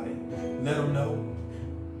somebody, let them know.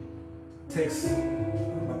 Text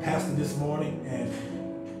my pastor this morning and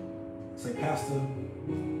say, Pastor,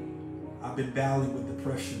 I've been battling with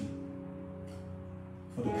depression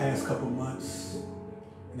for the past couple months.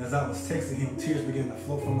 And as I was texting him, tears began to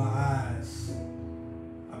flow from my eyes.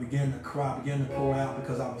 I began to cry, began to pour out,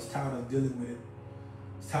 because I was tired of dealing with it.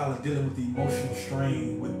 I was tired of dealing with the emotional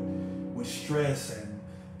strain, with stress, and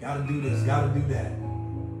gotta do this, gotta do that.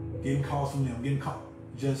 Getting calls from them, getting calls,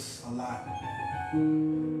 just a lot.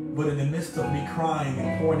 But in the midst of me crying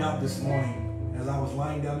and pouring out this morning, as I was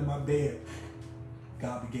lying down in my bed,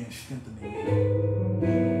 God began strengthening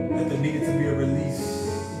me. That there needed to be a release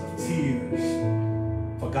of tears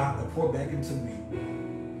for God to pour back into me.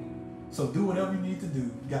 So do whatever you need to do.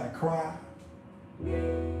 You gotta cry.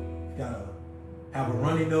 You gotta have a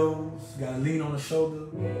runny nose. You gotta lean on the shoulder.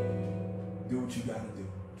 Do what you gotta do.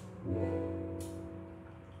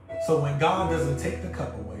 So when God doesn't take the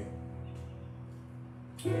cup away,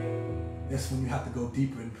 that's when you have to go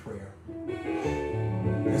deeper in prayer.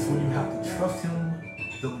 That's when you have to trust him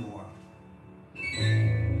the more.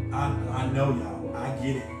 I know, y'all. I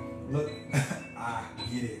get it. Look, I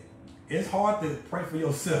get it. It's hard to pray for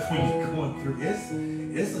yourself when you're going through.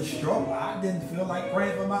 It's a struggle. I didn't feel like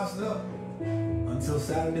praying for myself until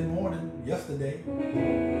Saturday morning, yesterday.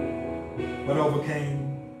 But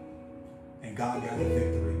overcame, and God got the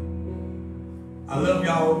victory. I love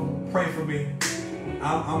y'all. Pray for me.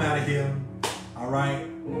 I'm out of here. All right?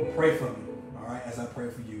 Pray for me. All right? As I pray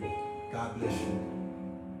for you. God bless you.